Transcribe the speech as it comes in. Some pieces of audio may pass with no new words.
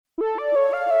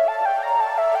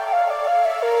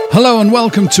Hello and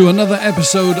welcome to another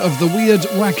episode of the Weird,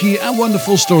 Wacky and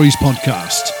Wonderful Stories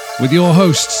podcast with your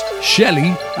hosts,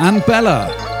 Shelley and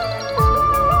Bella.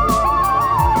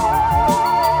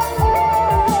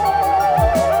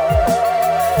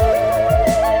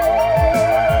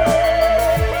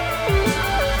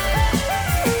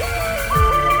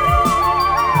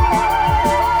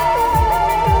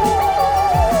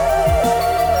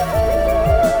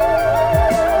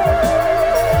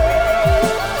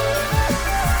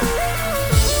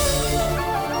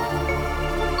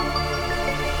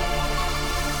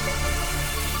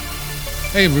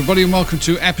 Hey everybody and welcome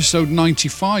to episode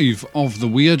 95 of the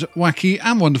Weird, Wacky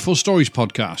and Wonderful Stories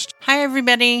podcast. Hi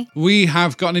everybody. We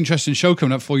have got an interesting show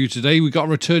coming up for you today. We've got a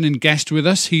returning guest with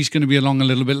us. He's going to be along a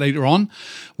little bit later on.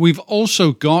 We've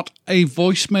also got a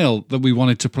voicemail that we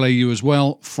wanted to play you as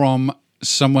well from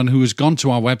someone who has gone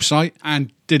to our website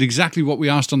and did exactly what we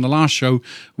asked on the last show,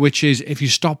 which is if you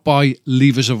stop by,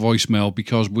 leave us a voicemail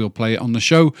because we'll play it on the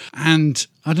show. And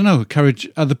I don't know, encourage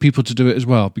other people to do it as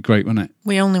well. It'd be great, wouldn't it?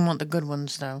 We only want the good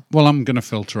ones, though. Well, I'm going to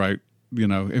filter out, you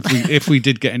know, if we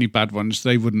did get any bad ones,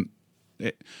 they wouldn't see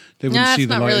the light of day. That's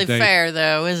not really fair,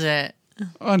 though, is it?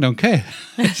 I don't care.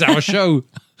 It's our show.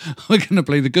 We're going to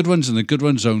play the good ones and the good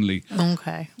ones only.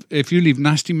 Okay. If you leave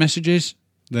nasty messages,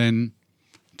 then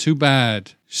too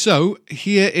bad. So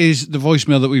here is the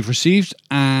voicemail that we've received,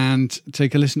 and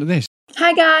take a listen to this.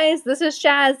 Hi guys, this is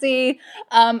Shazzy.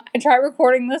 I tried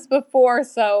recording this before,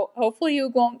 so hopefully you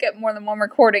won't get more than one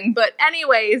recording. But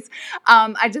anyways,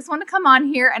 I just want to come on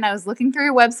here, and I was looking through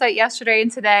your website yesterday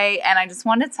and today, and I just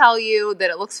want to tell you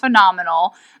that it looks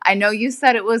phenomenal. I know you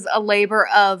said it was a labor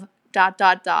of ...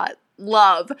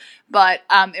 love, but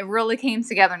it really came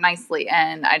together nicely,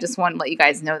 and I just want to let you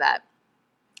guys know that.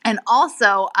 And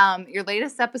also, your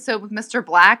latest episode with Mr.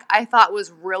 Black, I thought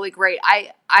was really great.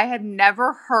 I had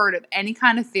never heard of any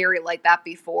kind of theory like that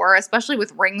before, especially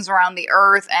with rings around the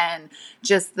earth and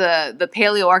just the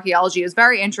paleoarchaeology. It was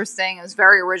very interesting. It was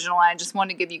very original. And I just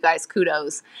wanted to give you guys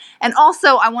kudos. And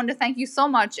also, I wanted to thank you so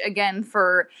much again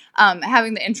for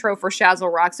having the intro for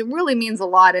Shazzle Rocks. It really means a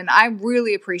lot. And I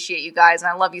really appreciate you guys. And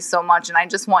I love you so much. And I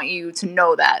just want you to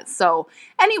know that. So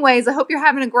anyways, I hope you're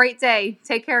having a great day.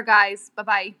 Take care, guys.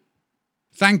 Bye-bye.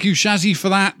 Thank you, Shazzy, for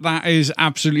that. That is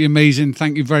absolutely amazing.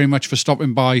 Thank you very much for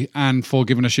stopping by and for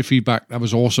giving us your feedback. That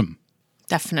was awesome.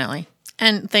 Definitely.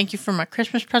 And thank you for my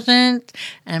Christmas present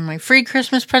and my free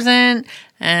Christmas present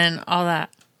and all that.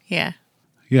 Yeah.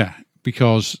 Yeah,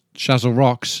 because Shazzle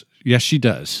rocks. Yes, she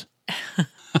does.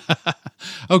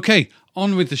 Okay,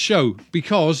 on with the show,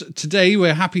 because today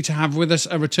we're happy to have with us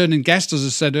a returning guest, as I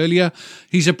said earlier.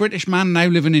 He's a British man now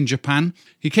living in Japan.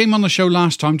 He came on the show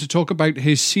last time to talk about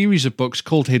his series of books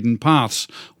called Hidden Paths.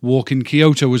 Walk in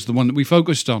Kyoto was the one that we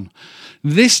focused on.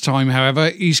 This time, however,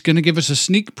 he's going to give us a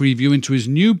sneak preview into his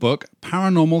new book,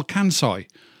 Paranormal Kansai.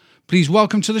 Please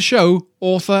welcome to the show,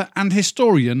 author and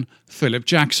historian, Philip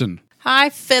Jackson. Hi,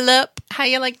 Philip. How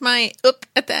you like my up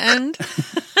at the end?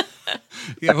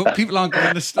 Yeah, well, people aren't going to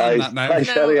understand that now. Hi,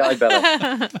 Shelley. Hi,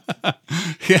 Bella.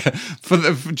 Yeah,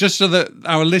 just so that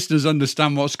our listeners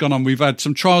understand what's gone on, we've had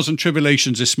some trials and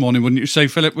tribulations this morning, wouldn't you say,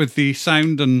 Philip, with the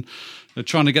sound and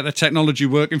trying to get the technology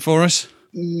working for us?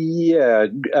 Yeah,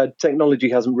 technology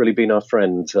hasn't really been our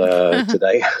friend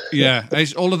today. Yeah,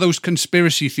 all of those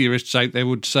conspiracy theorists out there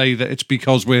would say that it's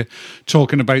because we're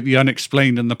talking about the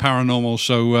unexplained and the paranormal,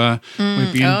 so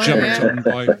we're being jumped on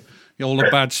by all the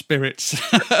bad spirits.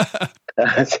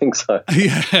 I think so.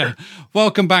 Yeah.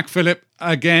 Welcome back, Philip.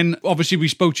 Again, obviously we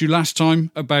spoke to you last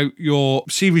time about your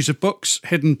series of books,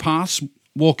 Hidden Paths.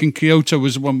 Walk in Kyoto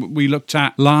was the one we looked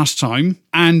at last time.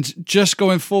 And just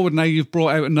going forward now, you've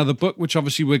brought out another book, which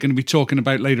obviously we're going to be talking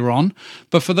about later on.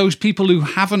 But for those people who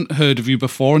haven't heard of you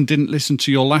before and didn't listen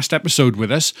to your last episode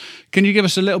with us, can you give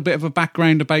us a little bit of a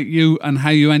background about you and how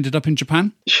you ended up in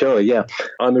Japan? Sure, yeah.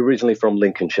 I'm originally from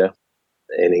Lincolnshire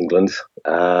in England,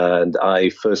 and I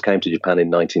first came to Japan in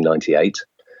 1998.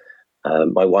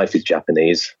 My wife is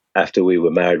Japanese. After we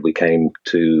were married, we came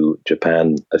to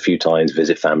Japan a few times,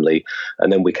 visit family,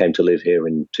 and then we came to live here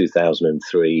in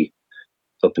 2003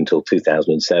 up until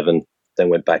 2007, then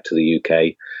went back to the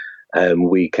UK.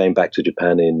 We came back to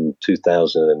Japan in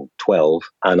 2012,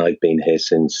 and I've been here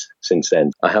since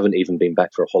then. I haven't even been back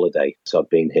for a holiday, so I've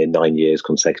been here 9 years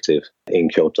consecutive in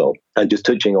Kyoto. And just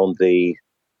touching on the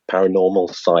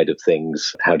paranormal side of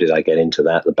things, how did I get into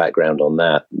that, the background on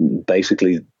that?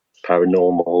 Basically,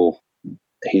 paranormal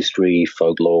history,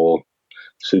 folklore,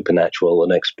 supernatural,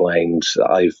 unexplained.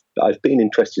 I've been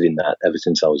interested in that ever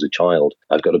since I was a child.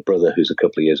 I've got a brother who's a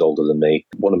couple of years older than me.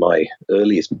 One of my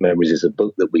earliest memories is a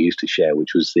book that we used to share,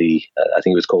 which was I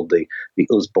think it was called the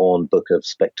Usborne Book of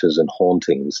Spectres and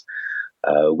Hauntings,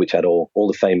 which had all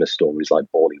the famous stories like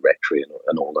Borley Rectory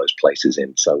and all those places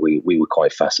in. So we were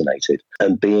quite fascinated.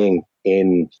 And being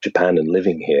in Japan and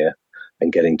living here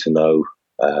and getting to know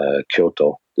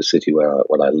Kyoto, the city where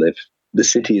I live, the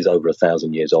city is over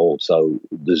 1,000 years old. So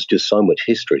there's just so much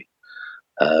history.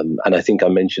 And I think I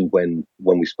mentioned when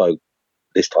we spoke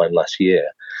this time last year,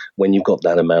 when you've got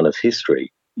that amount of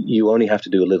history, you only have to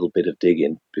do a little bit of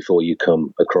digging before you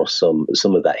come across some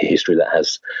of that history that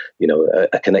has,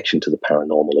 a connection to the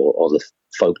paranormal or the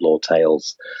folklore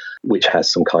tales, which has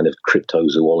some kind of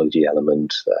cryptozoology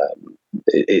element.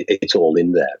 It's all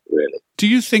in there, really. Do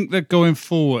you think that going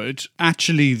forward,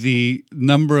 actually the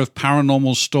number of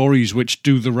paranormal stories which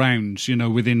do the rounds,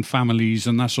 within families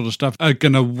and that sort of stuff, are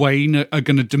going to wane, are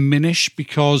going to diminish?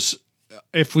 Because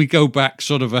if we go back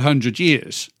sort of 100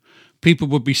 years, people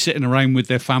would be sitting around with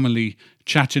their family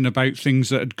chatting about things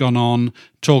that had gone on,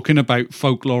 talking about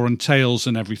folklore and tales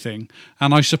and everything.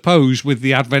 And I suppose with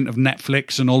the advent of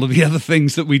Netflix and all of the other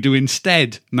things that we do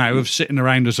instead now of sitting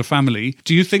around as a family,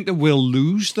 do you think that we'll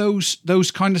lose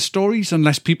those kind of stories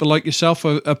unless people like yourself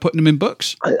are putting them in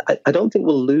books? I don't think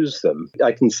we'll lose them.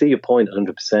 I can see your point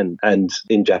 100%. And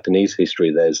in Japanese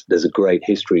history, there's a great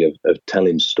history of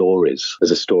telling stories.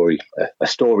 There's a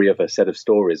story of a set of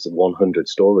stories, 100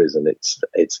 stories, and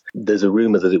there's a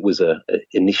rumor that it was a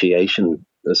initiation,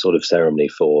 a sort of ceremony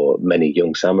for many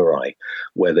young samurai,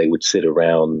 where they would sit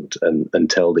around and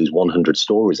tell these 100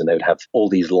 stories, and they would have all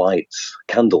these lights,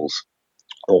 candles,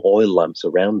 or oil lamps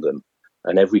around them.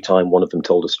 And every time one of them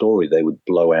told a story, they would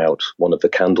blow out one of the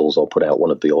candles or put out one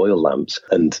of the oil lamps.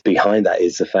 And behind that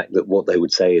is the fact that what they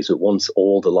would say is that once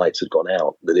all the lights had gone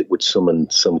out, that it would summon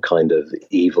some kind of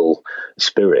evil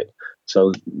spirit.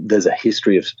 So there's a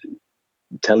history of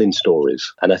telling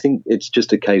stories. And I think it's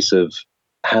just a case of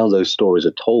how those stories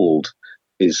are told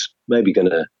is maybe going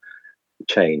to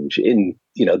change.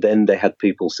 Then they had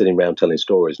people sitting around telling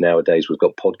stories. Nowadays, we've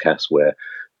got podcasts where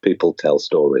people tell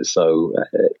stories. So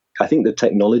I think the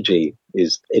technology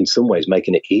is in some ways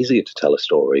making it easier to tell a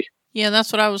story. Yeah,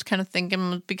 that's what I was kind of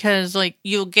thinking, because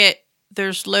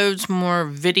there's loads more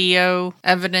video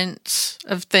evidence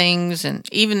of things, and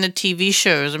even the TV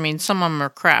shows. I mean, some of them are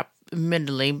crap,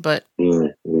 admittedly, but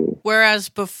whereas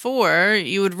before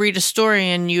you would read a story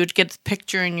and you would get the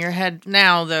picture in your head.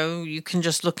 Now, though, you can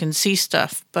just look and see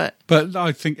stuff. But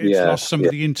I think it's lost some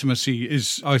of the intimacy.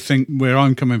 Is I think where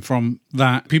I'm coming from,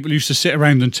 that people used to sit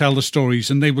around and tell the stories,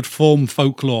 and they would form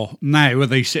folklore. Now, are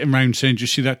they sitting around saying, "Do you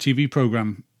see that TV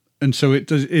program?" And so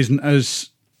isn't as.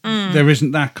 There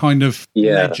isn't that kind of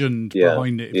legend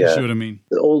behind it, if you see what I mean.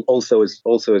 Also as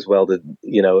well that,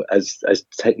 as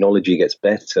technology gets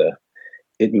better,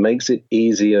 it makes it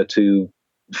easier to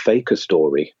fake a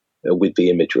story with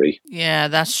the imagery. Yeah,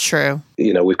 that's true.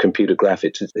 With computer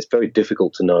graphics, it's very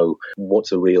difficult to know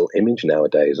what's a real image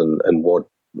nowadays and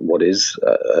what is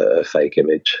a fake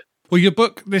image. Well, your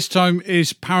book this time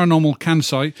is Paranormal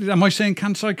Kansai. Am I saying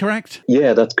Kansai correct?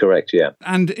 Yeah, that's correct, yeah.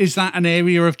 And is that an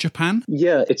area of Japan?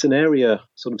 Yeah, it's an area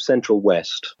sort of central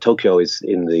west. Tokyo is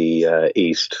in the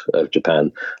east of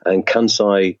Japan, and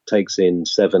Kansai takes in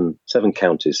seven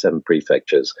counties, 7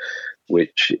 prefectures,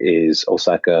 which is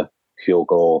Osaka,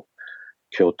 Hyogo,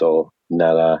 Kyoto,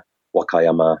 Nara,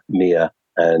 Wakayama, Mie,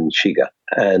 and Shiga.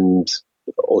 And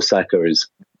Osaka is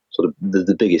sort of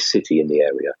the biggest city in the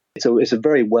area. So it's a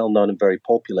very well-known and very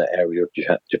popular area of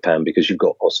Japan, because you've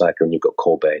got Osaka and you've got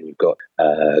Kobe and you've got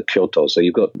Kyoto. So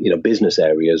you've got, business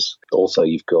areas. Also,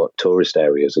 you've got tourist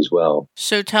areas as well.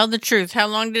 So tell the truth. How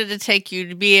long did it take you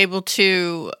to be able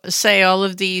to say all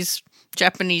of these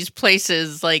Japanese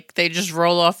places like they just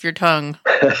roll off your tongue?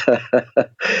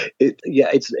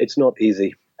 It's not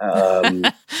easy.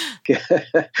 I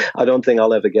don't think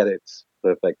I'll ever get it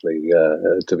perfectly,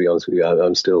 to be honest with you.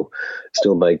 I'm still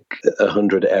make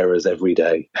 100 errors every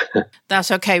day. That's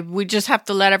okay. We just have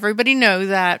to let everybody know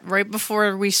that right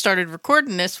before we started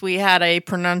recording this, we had a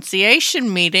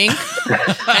pronunciation meeting.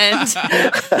 And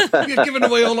you're giving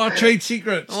away all our trade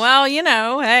secrets. Well,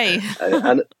 hey.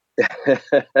 And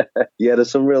there's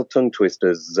some real tongue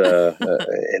twisters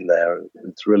in there.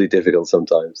 It's really difficult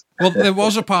sometimes. Well, there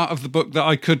was a part of the book that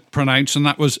I could pronounce, and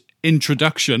that was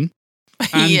introduction.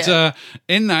 And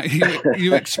in that,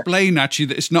 you explain actually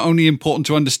that it's not only important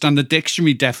to understand the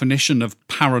dictionary definition of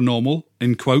paranormal,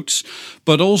 in quotes,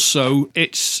 but also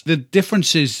it's the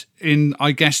differences in,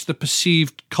 I guess, the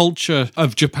perceived culture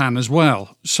of Japan as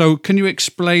well. So can you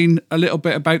explain a little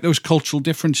bit about those cultural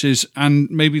differences and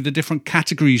maybe the different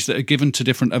categories that are given to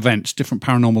different events, different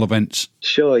paranormal events?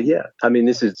 Sure, yeah. I mean,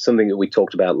 this is something that we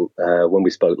talked about when we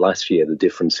spoke last year, the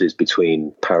differences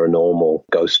between paranormal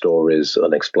ghost stories,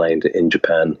 unexplained in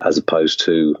Japan as opposed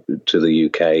to the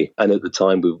UK. And at the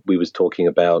time, we was talking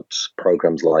about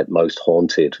programs like Most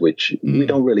Haunted, which we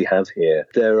don't really have here.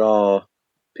 There are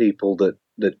people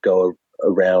that go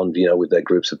around, with their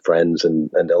groups of friends and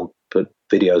they'll put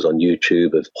videos on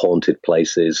YouTube of haunted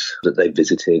places that they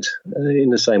visited in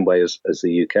the same way as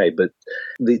the UK. But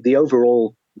the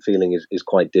overall feeling is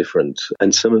quite different.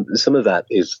 And some of that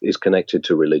is connected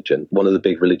to religion. One of the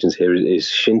big religions here is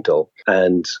Shinto.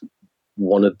 And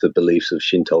one of the beliefs of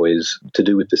Shinto is to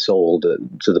do with the soul,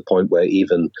 to the point where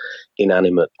even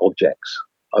inanimate objects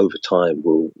over time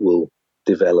will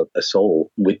develop a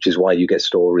soul, which is why you get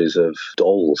stories of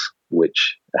dolls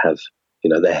which have,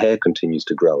 their hair continues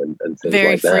to grow and things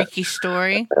very like that. Very freaky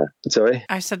story. Sorry?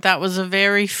 I said that was a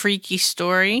very freaky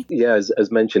story. Yeah,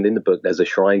 as mentioned in the book, there's a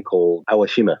shrine called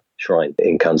Awashima Shrine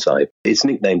in Kansai. It's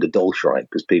nicknamed a doll shrine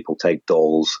because people take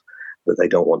dolls that they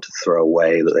don't want to throw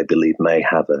away, that they believe may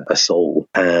have a soul,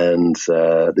 and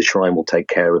the shrine will take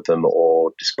care of them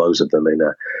or dispose of them in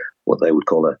what they would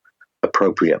call a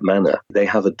appropriate manner. They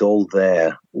have a doll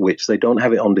there, which they don't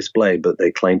have it on display, but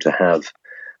they claim to have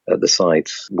at the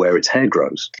site where its hair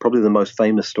grows. Probably the most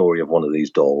famous story of one of these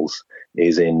dolls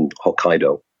is in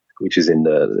Hokkaido, which is in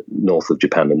the north of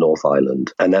Japan, the North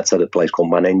Island. And that's at a place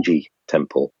called Manenji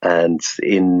Temple. And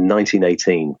in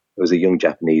 1918, there was a young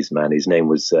Japanese man. His name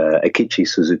was Akichi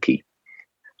Suzuki.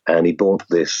 And he bought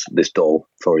this doll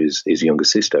for his younger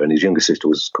sister, and his younger sister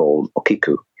was called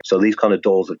Okiku. So these kind of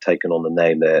dolls have taken on the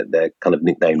name. They're kind of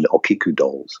nicknamed Okiku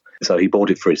dolls. So he bought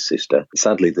it for his sister.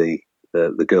 Sadly,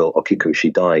 the girl Okiku,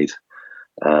 she died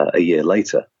a year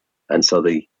later, and so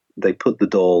they put the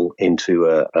doll into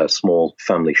a small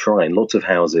family shrine. Lots of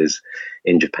houses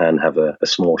in Japan have a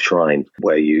small shrine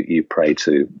where you pray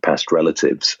to past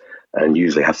relatives, and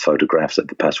usually have photographs of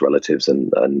the past relatives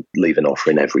and leave an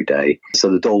offering every day.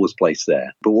 So the doll was placed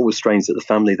there. But what was strange that the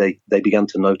family, they began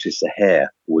to notice the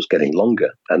hair was getting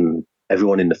longer. And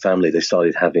everyone in the family, they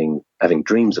started having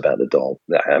dreams about the doll.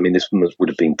 I mean, this would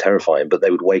have been terrifying, but they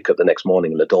would wake up the next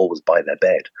morning and the doll was by their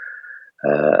bed.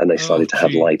 And they started to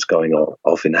have lights going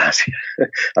off in the house.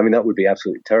 I mean, that would be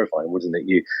absolutely terrifying, wouldn't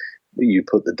it? You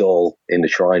put the doll in the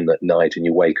shrine at night and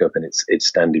you wake up and it's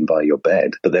standing by your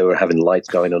bed. But they were having lights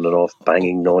going on and off,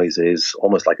 banging noises,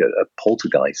 almost like a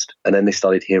poltergeist. And then they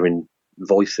started hearing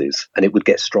voices, and it would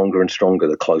get stronger and stronger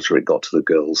the closer it got to the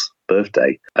girl's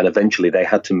birthday. And eventually the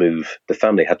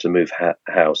family had to move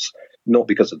house, not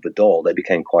because of the doll. They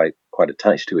became quite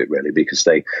attached to it, really, because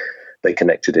they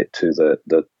connected it to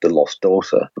the lost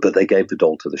daughter, but they gave the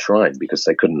doll to the shrine because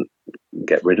they couldn't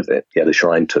get rid of it. Yeah, the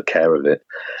shrine took care of it,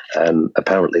 and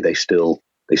apparently they still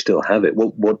have it.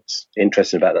 What's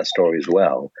interesting about that story as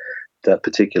well, that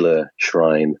particular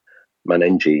shrine,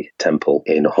 Manenji Temple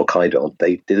in Hokkaido,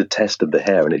 they did a test of the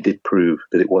hair, and it did prove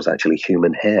that it was actually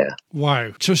human hair.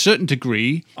 Wow! To a certain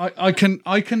degree, I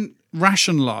can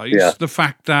rationalize the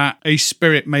fact that a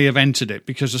spirit may have entered it,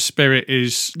 because a spirit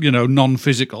is,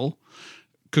 non-physical,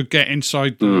 could get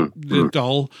inside the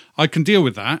doll. I can deal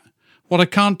with that. What I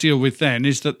can't deal with then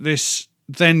is that this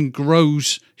then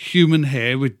grows human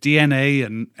hair with DNA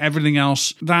and everything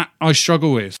else. That I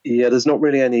struggle with. Yeah, there's not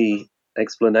really any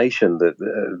explanation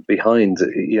that behind.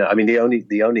 Yeah, I mean, the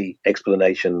only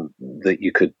explanation that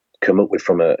you could come up with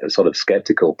from a sort of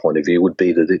skeptical point of view would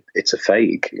be that it's a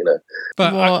fake,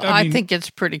 But I think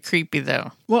it's pretty creepy,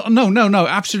 though. Well, no,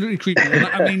 absolutely creepy.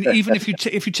 I mean, even if you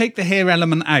take the hair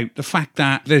element out, the fact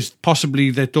that there's possibly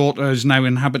their daughter is now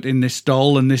inhabiting this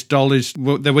doll, and this doll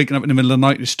they're waking up in the middle of the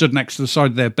night and stood next to the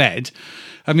side of their bed.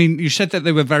 I mean, you said that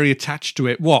they were very attached to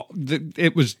it. What?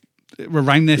 It was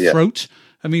around their throat?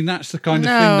 I mean, that's the kind of thing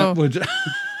that would...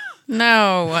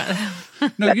 No.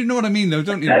 No, you know what I mean, though,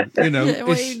 don't you?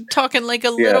 You're talking like a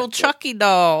little Chucky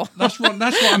doll. That's what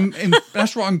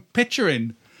I'm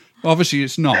picturing. Obviously,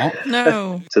 it's not.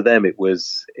 No. To them, it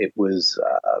was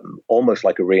almost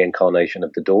like a reincarnation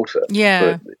of the daughter.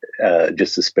 Yeah. But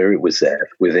just the spirit was there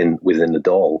within the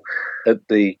doll. At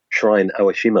the shrine,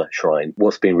 Awashima Shrine,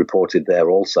 what's been reported there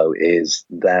also is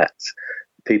that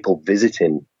people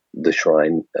visiting the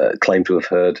shrine claim to have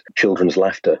heard children's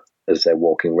laughter as they're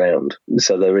walking around.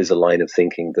 So there is a line of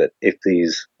thinking that if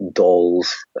these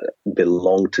dolls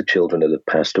belong to children that have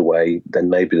passed away, then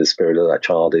maybe the spirit of that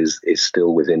child is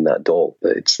still within that doll.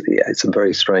 But it's a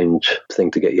very strange thing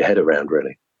to get your head around,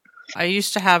 really. I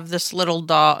used to have this little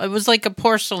doll. It was like a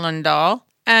porcelain doll,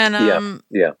 And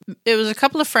Yeah. it was a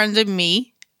couple of friends and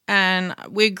me, and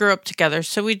we grew up together,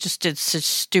 so we just did such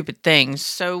stupid things.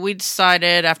 So we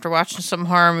decided after watching some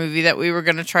horror movie that we were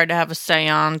going to try to have a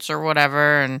seance or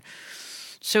whatever, and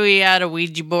so we had a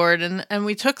Ouija board, and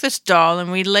we took this doll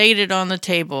and we laid it on the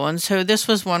table. And so this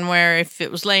was one where if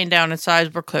it was laying down, its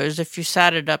eyes were closed. If you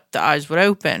sat it up, the eyes would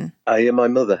open. My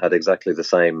mother had exactly the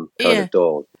same kind of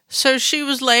doll. So she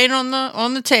was laying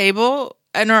on the table,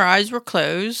 and her eyes were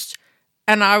closed.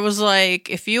 And I was like,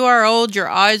 if you are old, your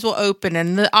eyes will open.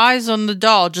 And the eyes on the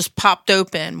doll just popped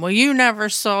open. Well, you never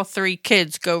saw 3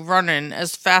 kids go running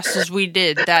as fast as we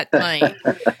did that night.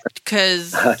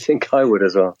 Because I think I would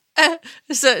as well.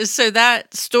 So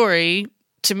that story,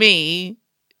 to me,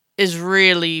 is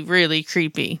really, really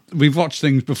creepy. We've watched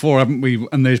things before, haven't we?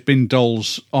 And there's been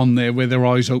dolls on there with their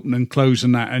eyes open and closed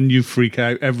and that, and you freak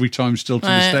out every time still to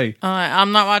this day.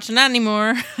 I'm not watching that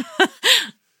anymore.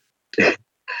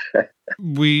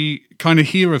 We kind of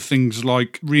hear of things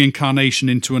like reincarnation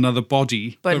into another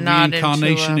body, but not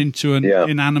reincarnation into an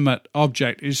inanimate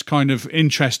object is kind of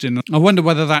interesting. I wonder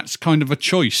whether that's kind of a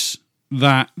choice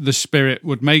that the spirit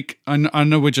would make. I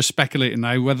know we're just speculating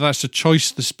now, whether that's a choice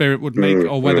the spirit would make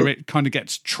or whether it kind of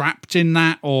gets trapped in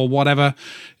that or whatever.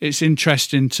 It's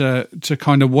interesting to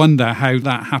kind of wonder how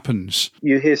that happens.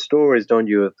 You hear stories, don't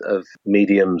you, of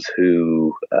mediums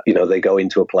who, they go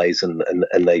into a place and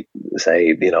they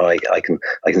say,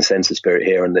 I can sense a spirit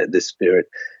here, and this spirit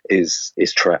is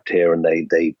trapped here, and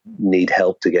they need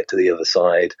help to get to the other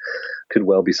side. Could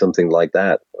well be something like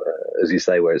that, as you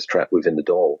say, where it's trapped within the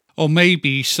doll. Or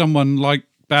maybe someone like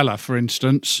Bella, for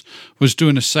instance, was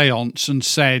doing a seance and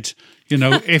said,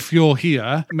 if you're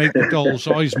here, make the doll's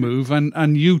eyes move,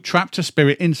 and you trapped a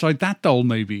spirit inside that doll,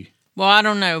 maybe. Well, I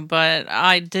don't know, but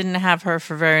I didn't have her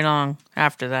for very long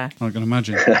after that. I can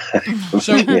imagine.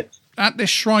 So at this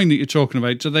shrine that you're talking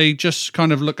about, do they just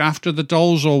kind of look after the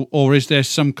dolls, or is there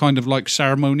some kind of like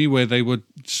ceremony where they would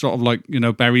sort of like,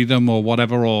 bury them or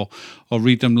whatever, or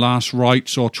read them last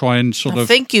rites, or try and I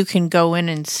think you can go in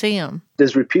and see them.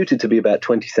 There's reputed to be about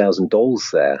 20,000 dolls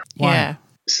there. Wow. Yeah.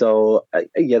 So,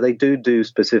 they do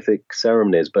specific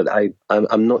ceremonies, but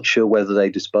I'm not sure whether they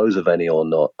dispose of any or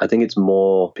not. I think it's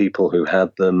more people who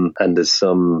have them, and there's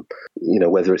some,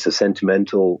 whether it's a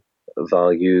sentimental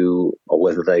value or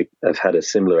whether they have had a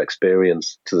similar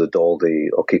experience to the doll,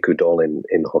 the Okiku doll in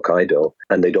Hokkaido,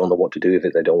 and they don't know what to do with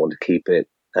it. They don't want to keep it,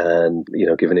 and,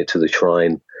 giving it to the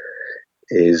shrine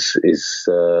is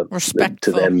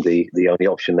respectful to them the only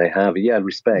option they have. Yeah,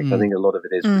 respect. I think a lot of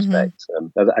it is respect.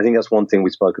 I think that's one thing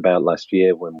we spoke about last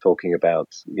year when talking about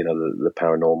the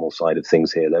paranormal side of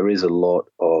things here. There is a lot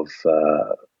of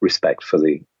respect for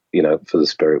the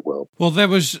spirit world. Well, there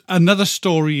was another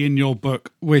story in your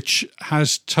book which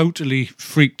has totally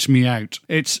freaked me out.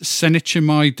 It's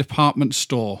Senichimai department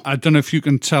store. I don't know if you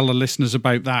can tell the listeners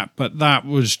about that, but that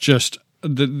was just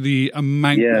the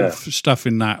amount of stuff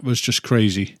in that was just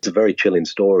crazy. It's a very chilling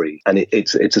story, and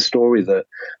it's a story that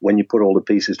when you put all the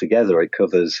pieces together, it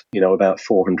covers about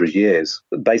 400 years.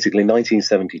 Basically,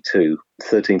 1972,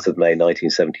 13th of May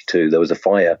 1972, there was a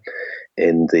fire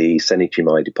in the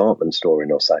Senichimai department store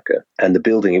in Osaka, and the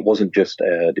building, it wasn't just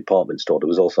a department store, there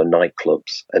was also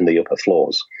nightclubs in the upper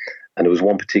floors. And there was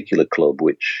one particular club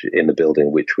in the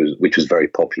building which was very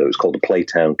popular. It was called the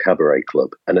Playtown Cabaret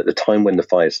Club. And at the time when the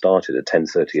fire started at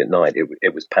 10:30 at night,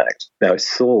 it was packed. Now, it's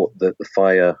thought that the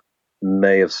fire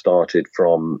may have started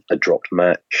from a dropped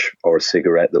match or a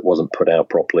cigarette that wasn't put out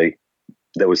properly.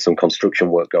 There was some construction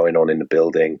work going on in the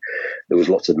building. There was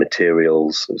lots of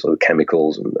materials, sort of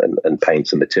chemicals and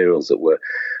paints and materials that were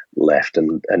left.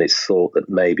 And it's thought that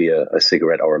maybe a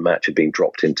cigarette or a match had been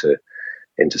dropped into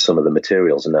some of the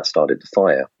materials, and that started the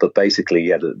fire. But basically,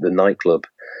 the nightclub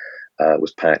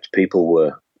was packed. People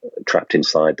were trapped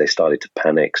inside. They started to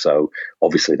panic. So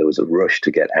obviously there was a rush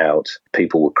to get out.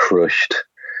 People were crushed.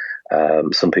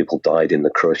 Some people died in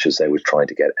the crush as they were trying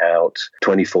to get out.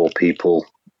 24 people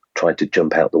tried to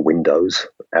jump out the windows.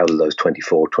 Out of those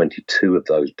 24, 22 of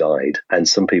those died. And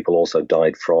some people also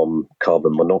died from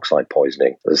carbon monoxide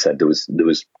poisoning. As I said, there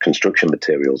was construction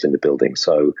materials in the building,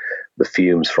 so the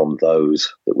fumes from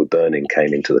those that were burning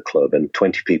came into the club, and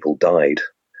 20 people died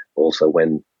also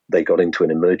when they got into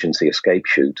an emergency escape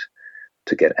chute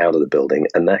to get out of the building,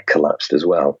 and that collapsed as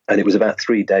well. And it was about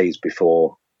 3 days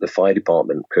before the fire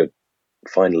department could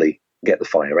finally get the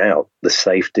fire out. The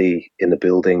safety in the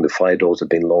building, the fire doors had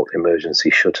been locked,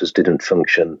 emergency shutters didn't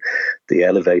function, the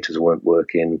elevators weren't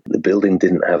working, the building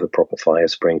didn't have a proper fire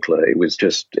sprinkler. It was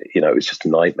just, it was just a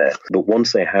nightmare. But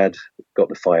once they had got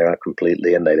the fire out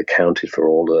completely and they'd accounted for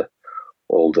all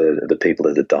the people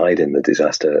that had died in the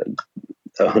disaster,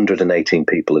 118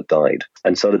 people had died.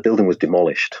 And so the building was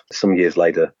demolished. Some years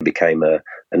later, it became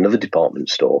another department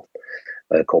store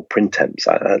called Printemps.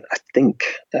 I think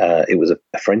it was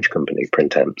a French company,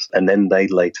 Printemps. And then they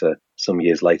later, some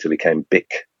years later, became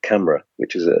Bic Camera,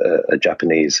 which is a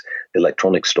Japanese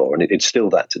electronics store. And it's still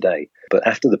that today. But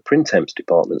after the Printemps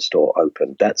department store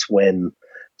opened, that's when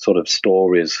sort of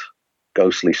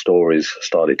ghostly stories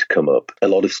started to come up. A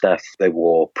lot of staff, they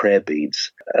wore prayer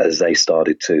beads as they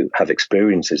started to have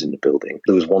experiences in the building.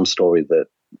 There was one story that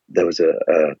there was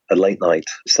a late night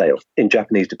sale in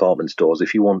Japanese department stores.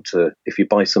 If you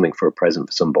buy something for a present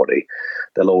for somebody,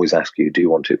 they'll always ask you, do you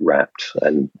want it wrapped?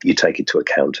 And you take it to a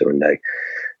counter and they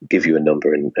give you a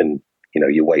number and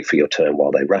you wait for your turn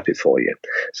while they wrap it for you.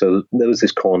 So there was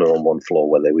this corner on one floor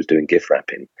where they was doing gift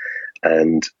wrapping,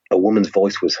 and a woman's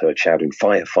voice was heard shouting,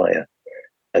 "Fire, fire."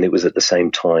 And it was at the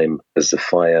same time as the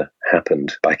fire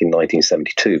happened back in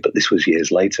 1972, but this was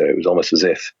years later. It was almost as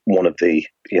if one of the,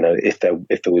 if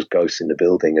there was ghosts in the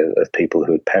building of people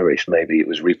who had perished, maybe it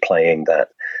was replaying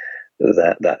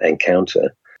that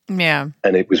encounter. Yeah.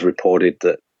 And it was reported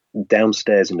that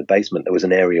downstairs in the basement, there was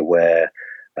an area where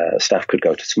staff could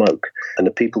go to smoke. And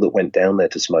the people that went down there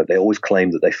to smoke, they always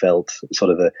claimed that they felt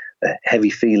sort of a heavy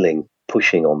feeling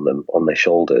pushing on them, on their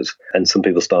shoulders. And some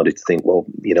people started to think, well,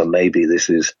 maybe this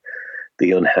is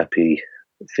the unhappy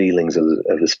feelings of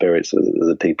the spirits of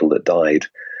the people that died,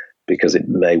 because it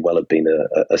may well have been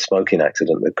a smoking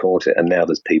accident that caused it. And now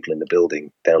there's people in the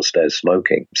building downstairs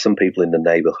smoking. Some people in the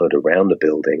neighborhood around the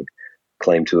building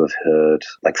claim to have heard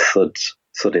like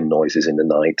thudding noises in the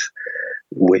night,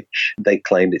 which they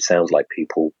claimed it sounds like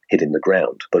people hitting the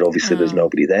ground. But obviously there's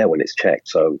nobody there when it's checked.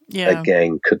 So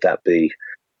again, could that be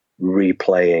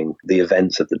replaying the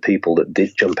events of the people that did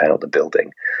jump out the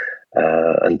building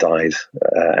and died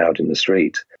out in the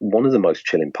street? One of the most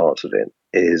chilling parts of it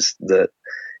is that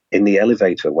in the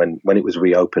elevator, when it was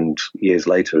reopened years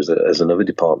later as another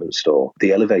department store,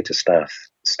 the elevator staff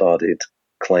started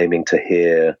claiming to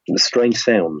hear the strange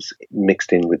sounds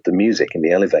mixed in with the music in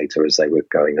the elevator as they were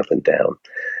going up and down.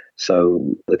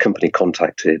 So the company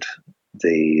contacted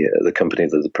the company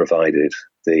that provided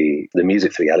the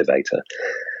music for the elevator,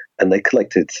 and they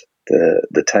collected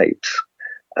the tapes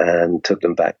and took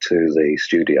them back to the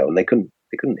studio, and they couldn't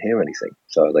hear anything.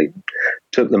 So they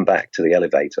took them back to the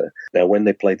elevator. Now, when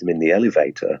they played them in the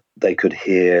elevator, they could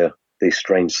hear these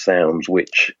strange sounds,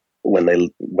 which when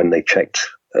they checked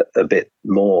a bit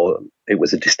more, it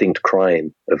was a distinct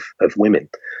crying of women.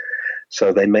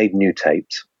 So they made new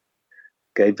tapes,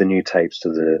 gave the new tapes to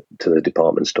the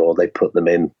department store. They put them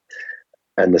in,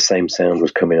 and the same sound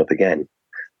was coming up again.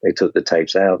 They took the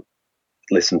tapes out,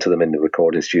 listened to them in the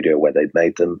recording studio where they'd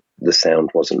made them. The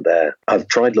sound wasn't there. I've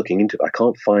tried looking into it. I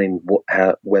can't find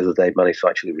whether they managed to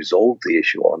actually resolve the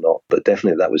issue or not, but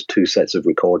definitely that was two sets of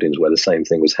recordings where the same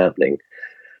thing was happening.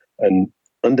 And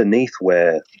underneath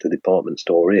where the department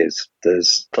store is,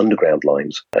 there's underground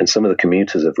lines, and some of the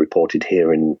commuters have reported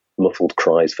hearing muffled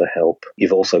cries for help.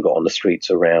 You've also got on the streets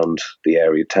around the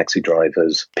area taxi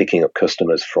drivers picking up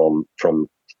customers from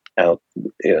out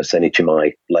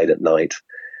Senichimai late at night.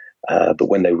 But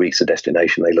when they reach the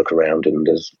destination, they look around and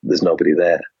there's nobody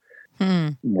there.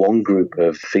 One group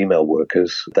of female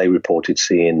workers, they reported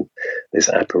seeing this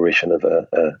apparition of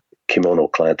a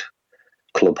kimono-clad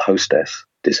club hostess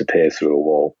disappear through a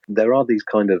wall. There are these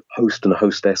kind of host and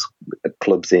hostess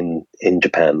clubs in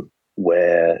Japan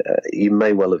where you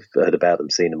may well have heard about them,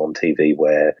 seen them on TV,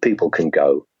 where people can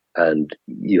go and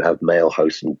you have male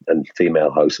hosts and female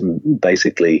hosts. And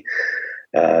basically,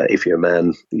 if you're a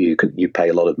man, you pay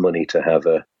a lot of money to have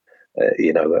a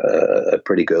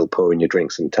pretty girl pouring your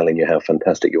drinks and telling you how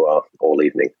fantastic you are all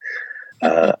evening,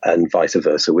 and vice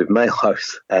versa with male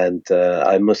hosts. And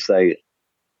I must say,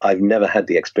 I've never had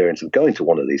the experience of going to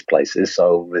one of these places,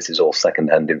 so this is all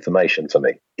second-hand information for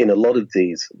me. In a lot of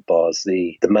these bars,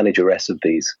 the manageress of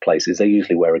these places, they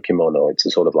usually wear a kimono. It's a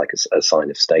sort of like a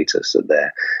sign of status that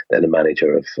they're the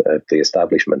manager of the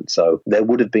establishment. So there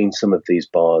would have been some of these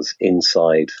bars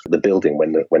inside the building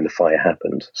when the fire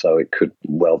happened. So it could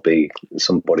well be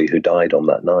somebody who died on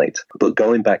that night. But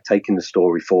going back, taking the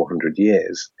story 400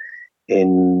 years,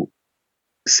 in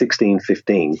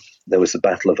 1615, there was the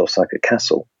Battle of Osaka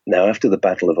Castle. Now, after the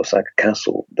Battle of Osaka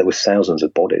Castle, there were thousands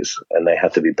of bodies, and they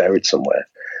had to be buried somewhere.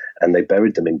 And they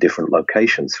buried them in different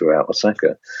locations throughout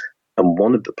Osaka. And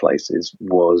one of the places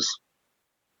was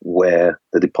where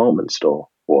the department store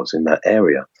was, in that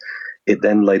area. It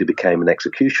then later became an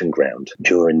execution ground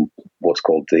during what's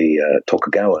called the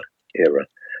Tokugawa era,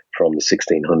 from the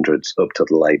 1600s up to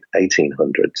the late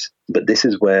 1800s. But this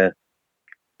is where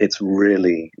it's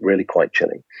really, really quite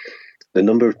chilling. The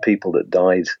number of people that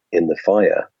died in the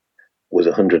fire was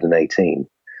 118.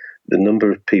 The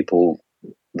number of people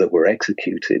that were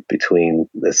executed between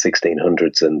the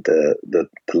 1600s and the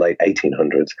late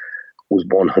 1800s was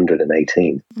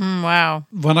 118. Wow.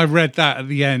 When I read that at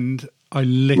the end, I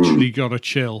literally got a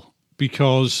chill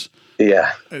because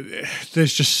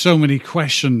there's just so many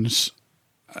questions.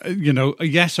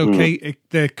 Yes, okay,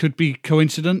 there could be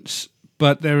coincidence,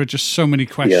 but there are just so many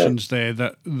questions there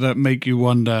that make you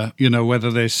wonder, whether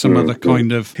there's some other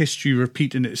kind of history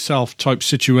repeating itself type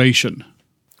situation.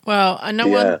 Well, I know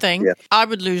one thing. Yeah. I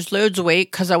would lose loads of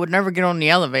weight because I would never get on the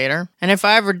elevator. And if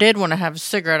I ever did want to have a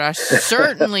cigarette, I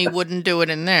certainly wouldn't do it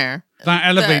in there. That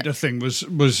elevator thing was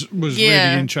really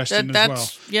interesting as well.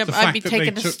 Yep, the I'd fact be that taking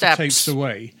they the took steps. The tapes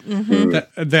away.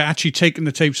 Mm-hmm. They're actually taking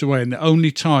the tapes away, and the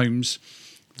only times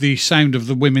the sound of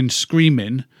the women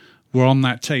screaming were on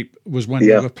that tape was when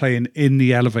they were playing in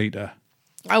the elevator.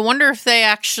 I wonder if they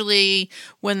actually,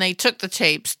 when they took the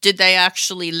tapes, did they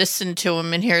actually listen to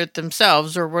them and hear it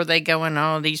themselves, or were they going,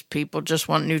 "Oh, these people just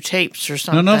want new tapes" or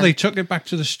something? No, they took it back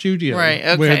to the studio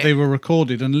where they were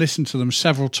recorded and listened to them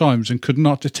several times and could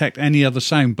not detect any other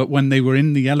sound. But when they were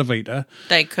in the elevator,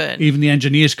 they could. Even the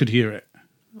engineers could hear it.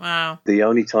 Wow. The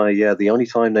only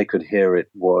time they could hear it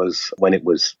was when it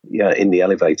was in the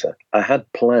elevator. I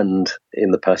had planned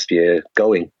in the past year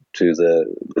going to the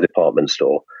department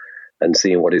store and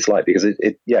seeing what it's like, because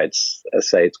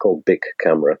it's called Bic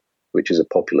Camera, which is a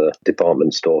popular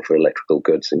department store for electrical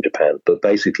goods in Japan. But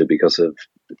basically, because of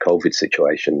the COVID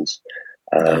situations,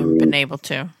 I haven't been able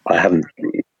to. I haven't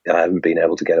been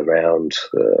able to get around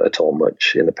at all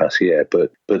much in the past year.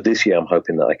 But this year, I'm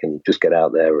hoping that I can just get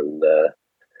out there and.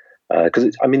 Because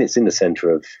it's in the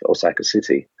center of Osaka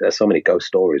City. There's so many ghost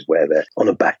stories where they're on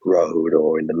a back road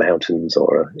or in the mountains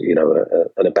or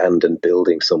an abandoned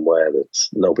building somewhere that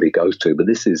nobody goes to. But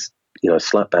this is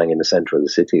slap bang in the center of the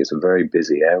city. It's a very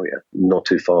busy area, not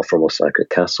too far from Osaka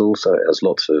Castle, so it has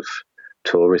lots of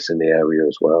tourists in the area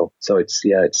as well. So it's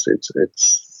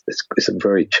a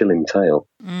very chilling tale.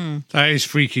 That is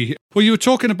freaky. Well, you were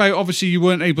talking about, obviously, you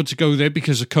weren't able to go there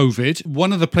because of COVID.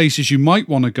 One of the places you might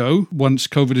want to go once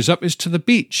COVID is up is to the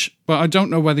beach. But I don't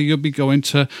know whether you'll be going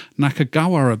to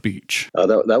Nakagawara Beach.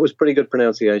 That was pretty good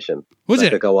pronunciation. Was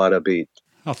it? Nakagawara Beach.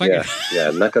 Oh, thank you.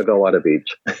 Yeah, Nakagawara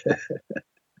Beach.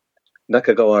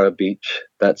 Nakagawara Beach,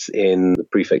 that's in the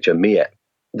prefecture Mie.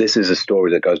 This is a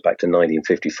story that goes back to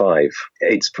 1955.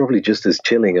 It's probably just as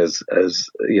chilling as the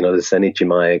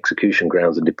Senichimai execution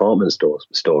grounds and department store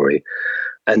story.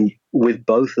 And with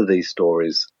both of these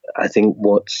stories, I think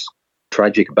what's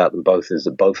tragic about them both is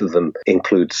that both of them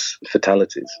includes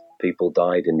fatalities. People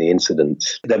died in the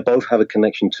incidents. They both have a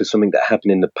connection to something that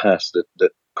happened in the past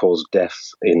that caused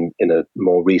deaths in a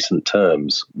more recent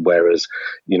terms. Whereas,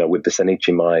 with the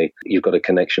Senichimai, you've got a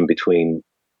connection between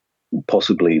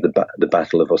possibly the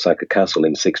Battle of Osaka Castle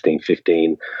in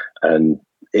 1615 and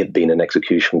it being an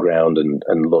execution ground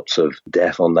and lots of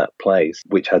death on that place,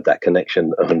 which had that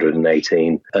connection,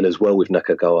 118, and as well with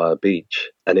Nakagawa Beach.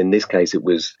 And in this case, it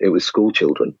was school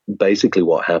children. Basically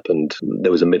what happened,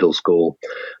 there was a middle school,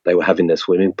 they were having their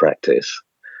swimming practice,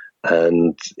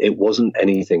 and it wasn't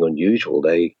anything unusual.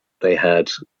 They had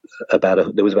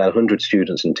there was about 100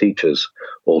 students and teachers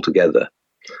altogether.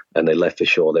 And they left the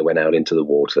shore, they went out into the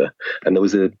water, and there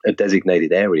was a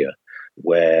designated area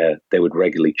where they would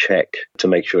regularly check to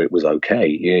make sure it was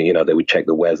okay. They would check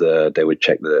the weather, they would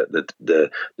check the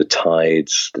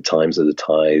tides, the times of the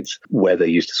tides. Where they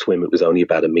used to swim, it was only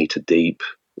about 1 meter deep.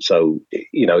 So,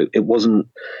 it wasn't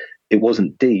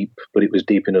deep, but it was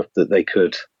deep enough that they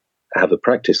could have a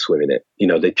practice swim in it.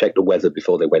 They checked the weather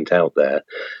before they went out there.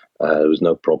 There was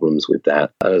no problems with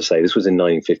that. As I say, this was in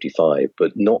 1955,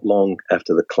 but not long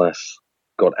after the class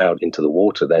got out into the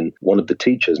water, then one of the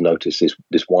teachers noticed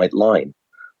this white line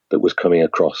that was coming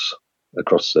across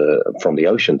from the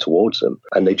ocean towards them,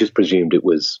 and they just presumed it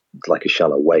was like a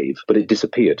shallow wave, but it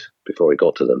disappeared before it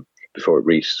got to them, before it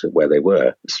reached where they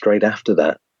were. Straight after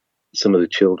that, some of the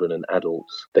children and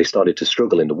adults, they started to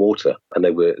struggle in the water, and they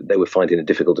were finding it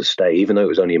difficult to stay, even though it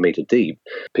was only 1 meter deep.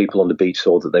 People on the beach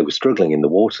saw that they were struggling in the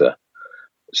water,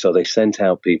 so they sent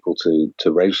out people to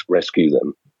rescue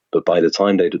them. But by the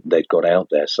time they'd got out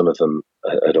there, some of them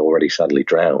had already sadly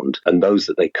drowned, and those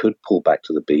that they could pull back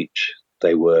to the beach,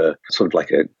 they were sort of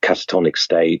like a catatonic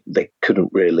state. They couldn't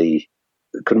really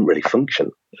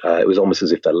function. It was almost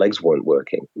as if their legs weren't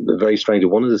working. Very strangely,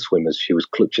 one of the swimmers, she was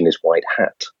clutching this white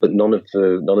hat, but none of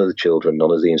the children,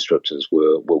 none of the instructors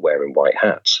were wearing white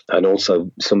hats. And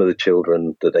also, some of the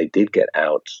children that they did get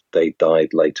out, they died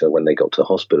later when they got to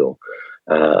hospital.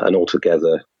 And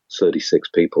altogether, 36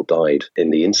 people died in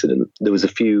the incident. There was a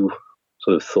few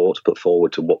sort of thoughts put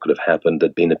forward to what could have happened.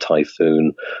 There'd been a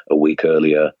typhoon a week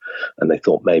earlier, and they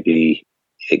thought maybe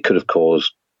it could have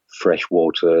caused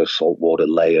freshwater, saltwater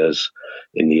layers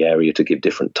in the area to give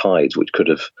different tides, which could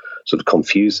have sort of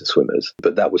confused the swimmers.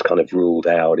 But that was kind of ruled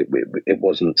out. It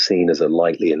wasn't seen as a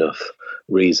likely enough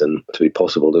reason to be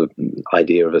possible. The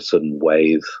idea of a sudden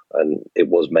wave, and it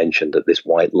was mentioned that this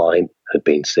white line had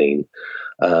been seen.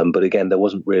 But again, there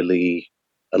wasn't really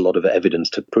a lot of evidence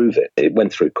to prove it. It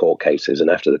went through court cases, and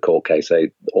after the court case,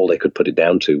 all they could put it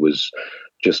down to was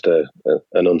just an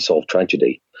unsolved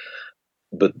tragedy.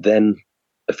 But then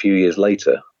a few years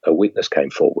later, a witness came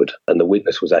forward, and the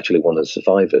witness was actually one of the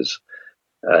survivors.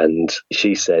 And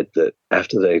she said that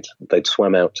after they'd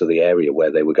swam out to the area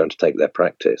where they were going to take their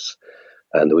practice,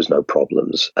 and there was no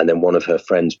problems. And then one of her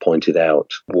friends pointed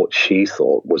out what she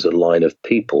thought was a line of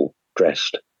people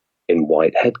dressed in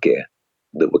white headgear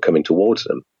that were coming towards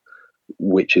them,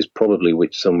 which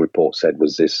some reports said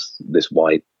was this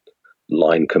white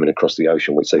line coming across the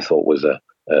ocean, which they thought was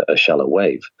a shallow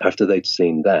wave. After they'd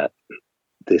seen that,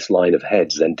 this line of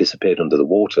heads then disappeared under the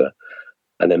water,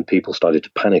 and then people started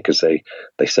to panic as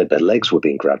they said their legs were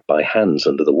being grabbed by hands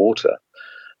under the water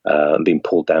and being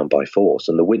pulled down by force.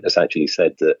 And the witness actually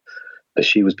said that as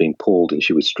she was being pulled and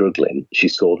she was struggling, she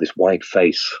saw this white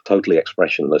face, totally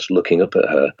expressionless, looking up at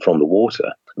her from the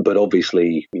water. But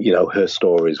obviously, her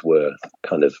stories were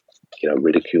kind of,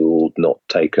 ridiculed, not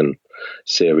taken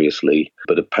seriously.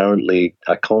 But apparently,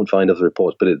 I can't find other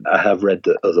reports, but I have read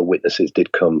that other witnesses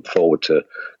did come forward to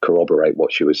corroborate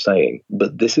what she was saying.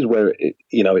 But this is where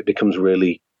it becomes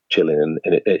really chilling,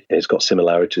 and it's got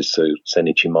similarities to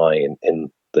Senichi Mai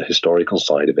in the historical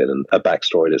side of it and a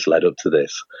backstory that's led up to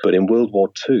this. But in World War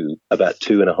II, about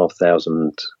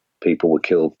 2,500 people were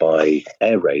killed by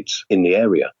air raids in the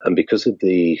area. And because of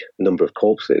the number of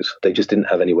corpses, they just didn't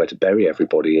have anywhere to bury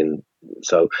everybody. And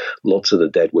so lots of the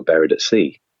dead were buried at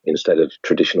sea instead of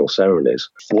traditional ceremonies.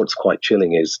 What's quite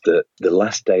chilling is that the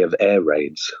last day of air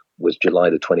raids was July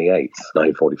the 28th,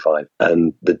 1945.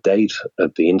 And the date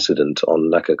of the incident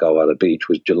on Nakagawara Beach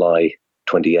was July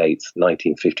 28th,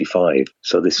 1955.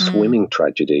 So this swimming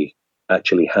tragedy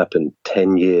actually happened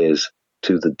 10 years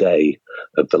to the day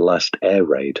of the last air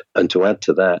raid. And to add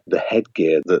to that, the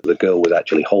headgear that the girl was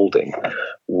actually holding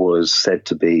was said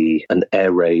to be an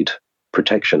air raid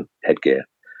protection headgear,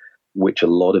 which a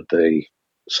lot of the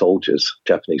soldiers,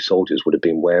 Japanese soldiers, would have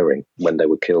been wearing when they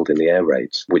were killed in the air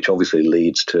raids, which obviously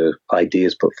leads to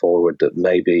ideas put forward that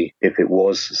maybe if it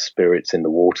was spirits in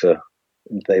the water,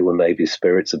 they were maybe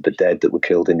spirits of the dead that were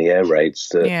killed in the air raids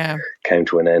that came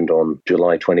to an end on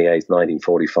July 28th,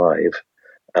 1945.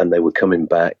 And they were coming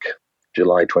back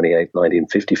July 28th,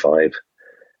 1955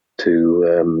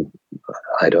 to,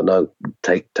 I don't know,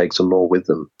 take some more with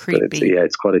them. Creepy. But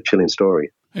it's quite a chilling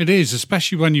story. It is,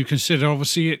 especially when you consider,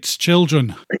 obviously, it's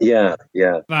children. Yeah.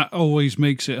 That always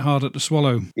makes it harder to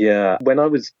swallow. Yeah. When I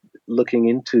was looking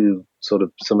into sort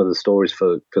of some of the stories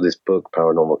for this book,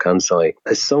 Paranormal Kansai,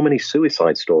 there's so many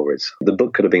suicide stories. The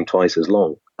book could have been twice as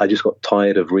long. I just got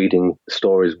tired of reading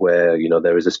stories where,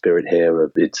 there is a spirit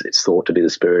here. It's thought to be the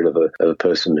spirit of a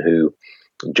person who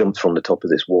jumped from the top of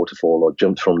this waterfall or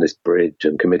jumped from this bridge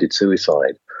and committed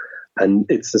suicide. And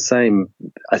it's the same,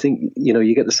 I think,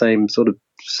 you get the same sort of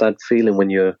sad feeling when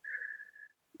you're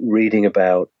reading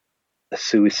about a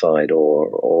suicide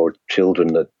or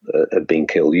children that have been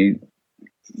killed.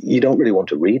 You don't really want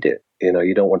to read it.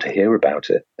 You don't want to hear about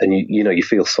it, and you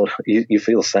feel you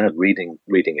feel sad reading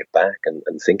it back and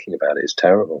thinking about it. It's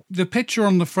terrible. The picture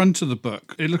on the front of the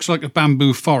book, it looks like a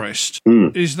bamboo forest.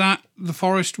 Is that the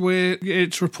forest where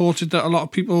it's reported that a lot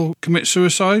of people commit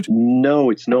suicide? No,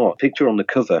 it's not. Picture on the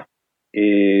cover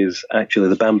is actually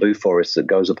the bamboo forest that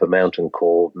goes up a mountain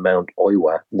called Mount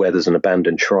Oiwa, where there's an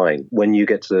abandoned shrine. When you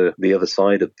get to the other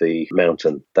side of the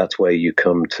mountain, that's where you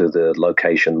come to the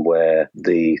location where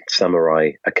the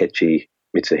samurai Akechi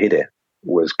Mitsuhide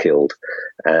was killed,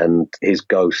 and his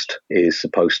ghost is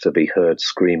supposed to be heard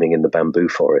screaming in the bamboo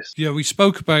forest. Yeah, we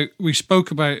spoke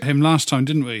about him last time,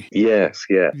 didn't we? Yes,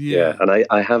 yeah. And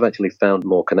I have actually found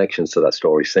more connections to that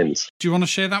story since. Do you want to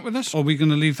share that with us, or are we going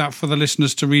to leave that for the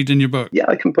listeners to read in your book? Yeah,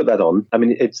 I can put that on. I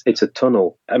mean, it's a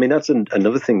tunnel. I mean, that's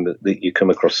another thing that you come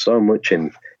across so much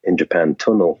in Japan,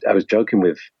 tunnel. I was joking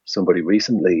with somebody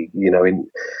recently,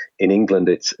 in England,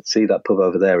 it's see that pub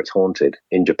over there, it's haunted.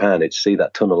 In Japan, it's see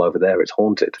that tunnel over there, it's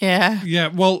haunted. Yeah.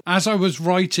 Well, as I was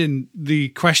writing the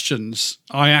questions,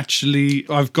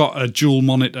 I've got a dual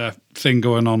monitor thing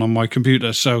going on my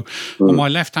computer. So on my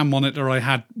left-hand monitor, I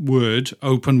had Word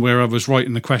open where I was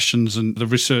writing the questions and the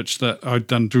research that I'd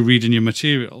done through reading your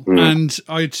material. And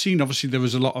I'd seen, obviously, there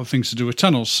was a lot of things to do with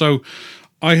tunnels. So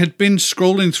I had been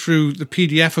scrolling through the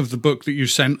PDF of the book that you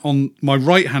sent on my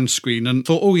right-hand screen and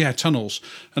thought, oh yeah, tunnels,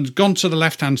 and gone to the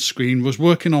left-hand screen, was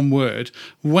working on Word.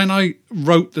 When I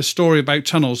wrote the story about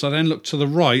tunnels, I then looked to the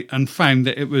right and found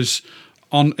that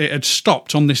it had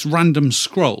stopped on this random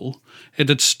scroll. It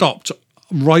had stopped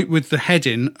right with the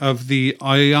heading of the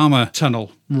Aoyama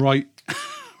tunnel, right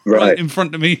in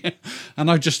front of me.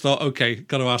 And I just thought, okay,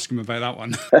 got to ask him about that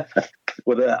one.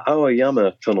 Well, the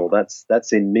Aoyama tunnel,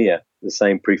 that's in Mie, the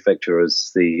same prefecture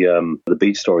as the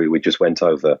beach story we just went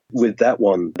over. With that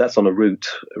one, that's on a route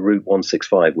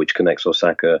 165, which connects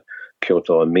Osaka,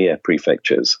 Kyoto, and Mie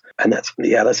prefectures. And that's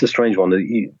a strange one.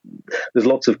 There's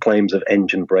lots of claims of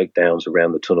engine breakdowns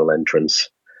around the tunnel entrance,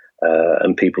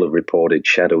 and people have reported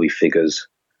shadowy figures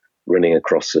running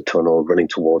across the tunnel, running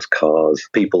towards cars,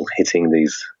 people hitting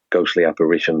these ghostly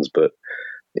apparitions, but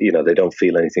they don't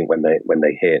feel anything when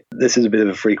they hit. This is a bit of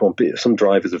a freak one. Some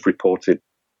drivers have reported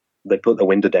they put the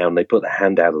window down, they put the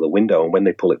hand out of the window, and when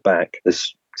they pull it back,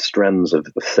 there's strands of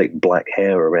thick black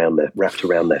hair wrapped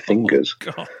around their fingers.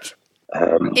 Oh, God.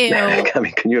 I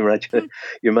mean, can you imagine?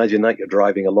 You imagine that you're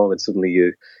driving along and suddenly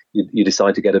you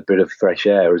decide to get a bit of fresh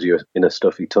air as you're in a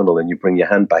stuffy tunnel, and you bring your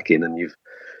hand back in, and you've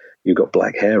got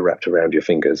black hair wrapped around your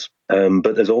fingers.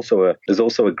 But there's also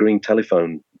a green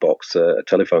telephone box, a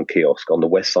telephone kiosk on the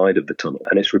west side of the tunnel,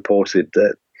 and it's reported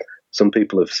that some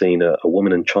people have seen a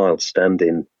woman and child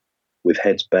standing with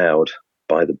heads bowed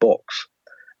by the box,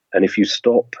 and if you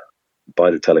stop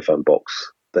by the telephone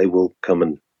box, they will come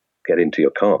and get into your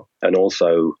car. And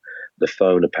also, the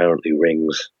phone apparently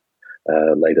rings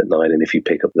late at night, and if you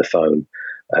pick up the phone,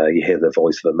 you hear the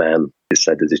voice of a man. It's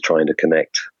said that he's trying to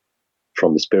connect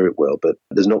from the spirit world, but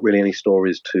there's not really any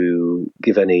stories to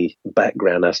give any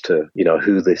background as to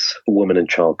who this woman and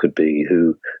child could be,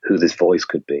 who this voice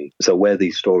could be. So where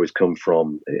these stories come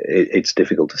from, it's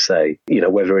difficult to say.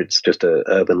 Whether it's just an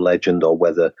urban legend or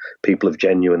whether people have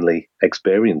genuinely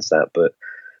experienced that. But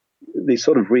these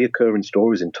sort of reoccurring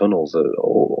stories in tunnels are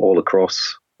all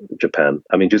across Japan.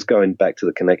 I mean, just going back to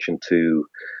the connection to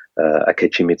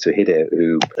Akechi Mitsuhide,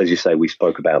 who, as you say, we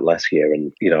spoke about last year.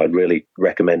 And, I'd really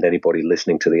recommend anybody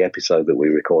listening to the episode that we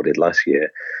recorded last year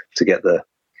to get the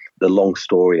long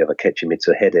story of Akechi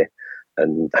Mitsuhide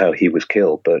and how he was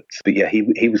killed. But yeah,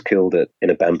 he was killed in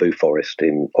a bamboo forest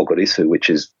in Ogorisu, which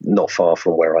is not far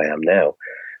from where I am now,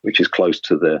 which is close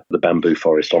to the bamboo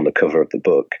forest on the cover of the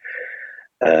book.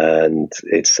 And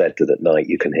it's said that at night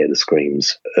you can hear the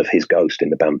screams of his ghost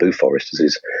in the bamboo forest as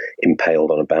he's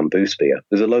impaled on a bamboo spear.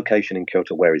 There's a location in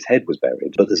Kyoto where his head was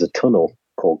buried, but there's a tunnel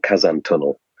called Kazan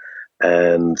Tunnel.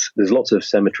 And there's lots of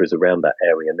cemeteries around that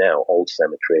area now, old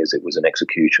cemeteries. It was an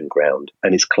execution ground.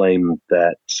 And it's claimed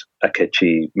that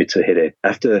Akechi Mitsuhide,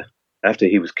 after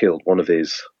he was killed, one of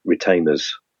his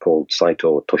retainers called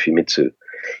Saito Toshimitsu,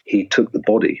 he took the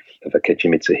body of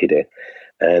Akechi Mitsuhide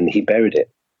and he buried it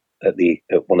at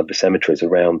one of the cemeteries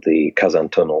around the Kazan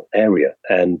Tunnel area.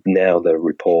 And now there are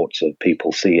reports of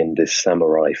people seeing this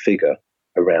samurai figure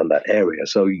around that area.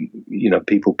 So,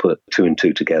 people put two and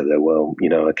two together. Well,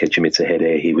 Akechi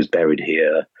Mitsuhide, he was buried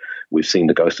here. We've seen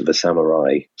the ghost of a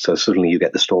samurai. So suddenly you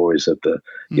get the stories of the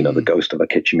ghost of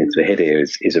Akechi Mitsuhide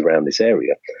is around this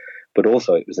area. But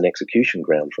also it was an execution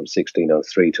ground from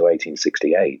 1603 to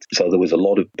 1868. So there was a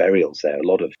lot of burials there, a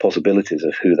lot of possibilities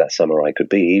of who that samurai could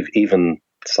be. Even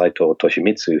Saito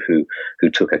Toshimitsu, who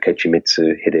took Akechi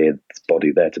Mitsuhide's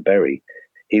body there to bury,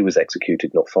 he was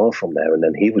executed not far from there, and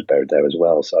then he was buried there as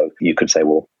well. So you could say,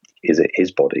 well, is it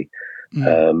his body?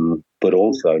 But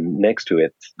also next to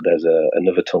it, there's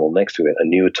another tunnel next to it, a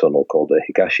newer tunnel called the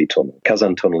Higashi Tunnel.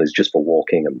 Kazan Tunnel is just for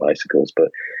walking and bicycles, but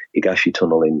Higashi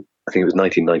Tunnel I think it was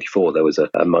 1994, there was a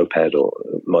moped or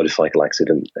motorcycle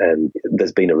accident, and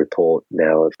there's been a report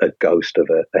now of a ghost of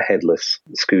a headless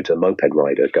scooter moped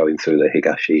rider going through the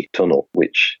Higashi Tunnel,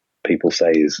 which people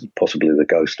say is possibly the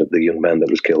ghost of the young man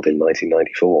that was killed in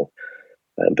 1994.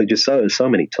 But just so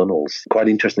many tunnels. Quite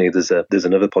interestingly, there's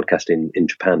another podcast in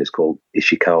Japan. It's called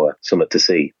Ishikawa Summit to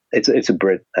See. It's a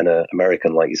Brit and an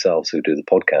American like yourselves who do the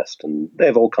podcast, and they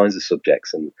have all kinds of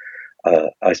subjects. And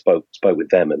I spoke with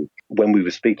them, and when we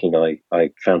were speaking, I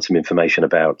found some information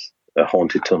about a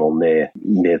haunted tunnel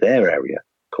near their area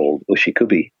called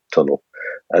Ushikubi Tunnel,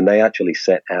 and they actually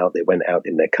They went out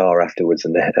in their car afterwards,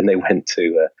 and they went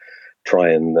to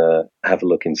try and have a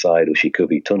look inside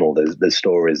Ushikubi Tunnel. There's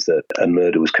stories that a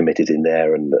murder was committed in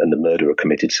there, and the murderer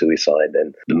committed suicide.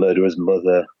 Then the murderer's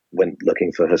mother went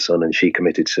looking for her son, and she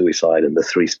committed suicide. And the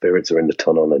three spirits are in the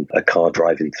tunnel, and a car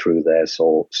driving through there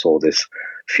saw this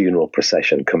funeral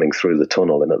procession coming through the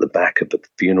tunnel. And at the back of the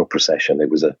funeral procession, it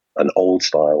was an old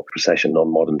style procession,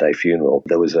 non-modern day funeral.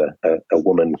 There was a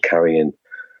woman carrying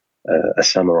a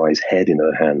samurai's head in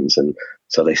her hands, and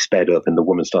so they sped up, and the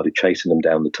woman started chasing them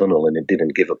down the tunnel, and it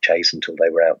didn't give up chase until they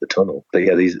were out the tunnel. But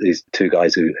yeah, these two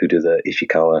guys who do the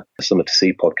Ishikawa Summer to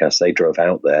Sea podcast, they drove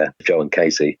out there, Joe and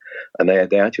Casey, and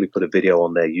they actually put a video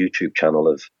on their YouTube channel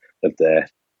of their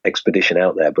expedition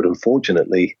out there. But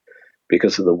unfortunately,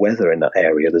 because of the weather in that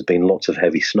area, there's been lots of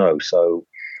heavy snow. So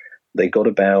I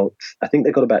think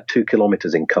they got about 2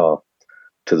 kilometers in car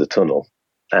to the tunnel,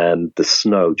 and the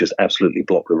snow just absolutely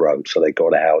blocked the road. So they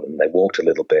got out and they walked a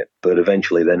little bit, but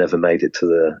eventually they never made it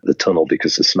to the tunnel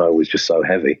because the snow was just so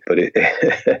heavy. But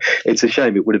it's a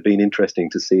shame. It would have been interesting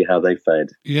to see how they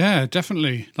fared. Yeah,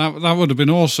 definitely. That would have been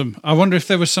awesome. I wonder if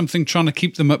there was something trying to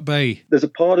keep them at bay. There's a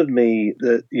part of me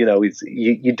that,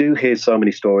 you do hear so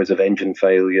many stories of engine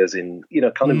failures in,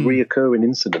 kind of reoccurring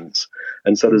incidents.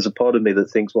 And so there's a part of me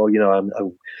that thinks, well,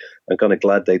 I'm kind of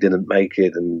glad they didn't make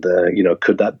it, and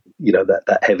could that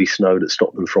that heavy snow that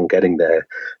stopped them from getting there,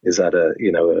 is that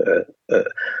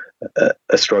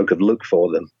a stroke of luck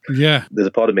for them? Yeah, there's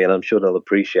a part of me, and I'm sure they'll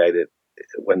appreciate it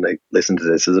when they listen to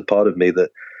this. There's a part of me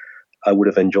that I would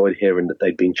have enjoyed hearing that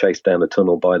they'd been chased down the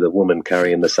tunnel by the woman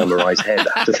carrying the samurai's head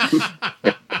after them.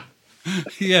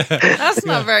 Yeah, that's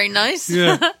not very nice.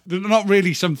 Yeah, not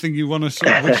really something you want to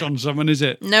sort of wish on someone, is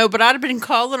it? No, but I'd have been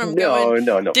calling them. No.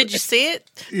 Did you see it?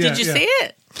 Yeah, Did you see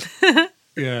it?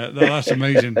 Yeah, that's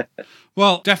amazing.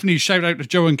 Well, definitely shout out to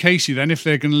Joe and Casey then if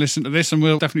they're going to listen to this, and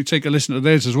we'll definitely take a listen to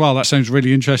theirs as well. That sounds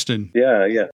really interesting.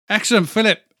 Yeah. Excellent,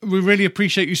 Philip. We really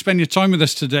appreciate you spending your time with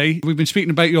us today. We've been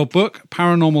speaking about your book,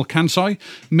 Paranormal Kansai,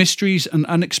 Mysteries and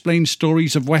Unexplained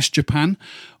Stories of West Japan.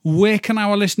 Where can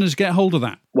our listeners get hold of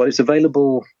that? Well, it's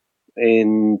available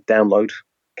in download,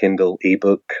 Kindle,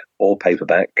 ebook, or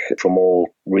paperback from all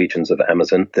regions of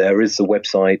Amazon. There is the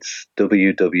website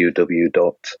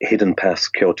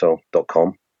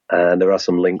www.hiddenpathskyoto.com, and there are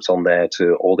some links on there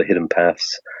to all the Hidden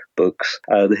Paths books.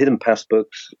 The Hidden Paths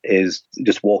books is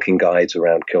just walking guides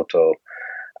around Kyoto,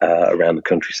 around the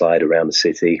countryside, around the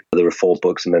city. There are 4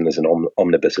 books, and then there's an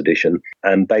omnibus edition.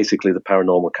 And basically, the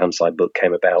Paranormal Kansai book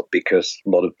came about because a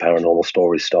lot of paranormal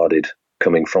stories started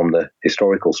coming from the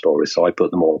historical stories, so I put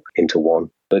them all into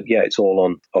one. But yeah, it's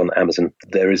all on Amazon.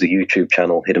 There is a YouTube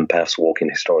channel, Hidden Paths Walking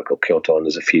Historical Kyoto, and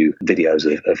there's a few videos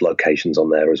of locations on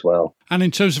there as well. And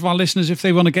in terms of our listeners, if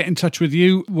they want to get in touch with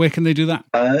you, where can they do that?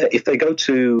 If they go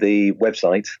to the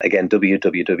website, again,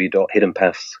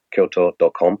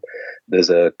 www.hiddenpathskyoto.com, there's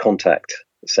a contact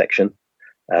section.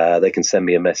 They can send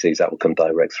me a message that will come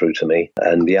direct through to me,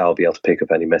 and I'll be able to pick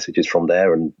up any messages from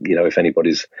there. And if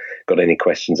anybody's got any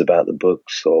questions about the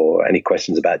books or any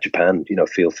questions about Japan,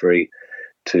 feel free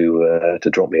to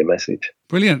drop me a message.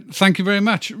 Brilliant. Thank you very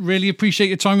much. Really appreciate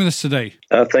your time with us today.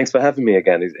 Thanks for having me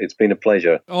again. It's been a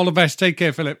pleasure. All the best. Take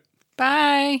care, Philip.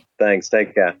 Bye. Thanks.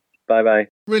 Take care. Bye-bye.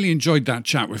 Really enjoyed that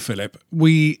chat with Philip.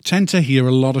 We tend to hear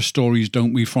a lot of stories,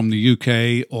 don't we, from the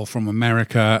UK or from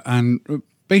America and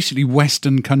basically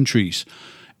Western countries.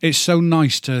 It's so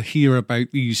nice to hear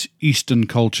about these Eastern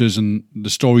cultures and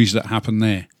the stories that happen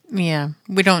there. Yeah,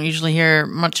 we don't usually hear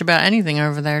much about anything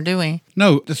over there, do we?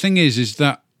 No, the thing is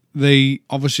that they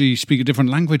obviously speak a different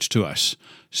language to us.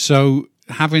 So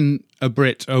having a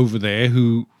Brit over there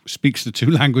who speaks the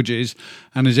 2 languages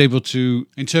and is able to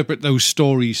interpret those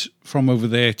stories from over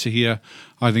there to here,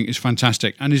 I think is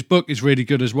fantastic. And his book is really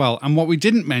good as well. And what we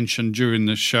didn't mention during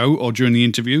the show or during the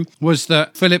interview was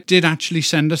that Philip did actually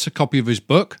send us a copy of his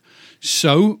book.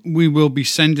 So we will be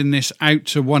sending this out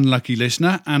to one lucky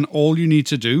listener, and all you need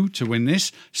to do to win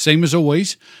this, same as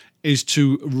always, is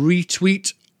to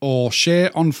retweet or share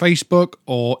on Facebook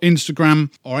or Instagram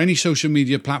or any social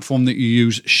media platform that you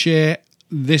use. Share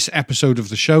this episode of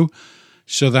the show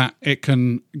so that it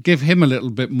can give him a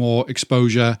little bit more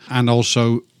exposure and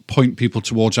also point people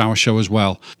towards our show as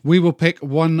well. We will pick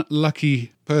one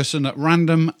lucky person at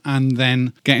random and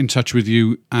then get in touch with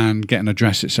you and get an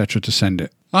address, etc. to send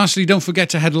it. Lastly, don't forget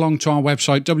to head along to our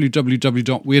website,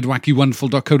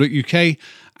 www.weirdwackywonderful.co.uk,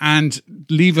 and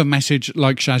leave a message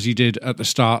like Shazzy did at the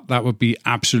start. That would be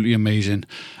absolutely amazing.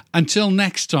 Until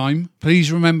next time,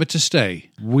 please remember to stay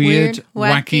weird,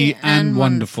 wacky, and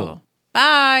wonderful.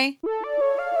 Bye.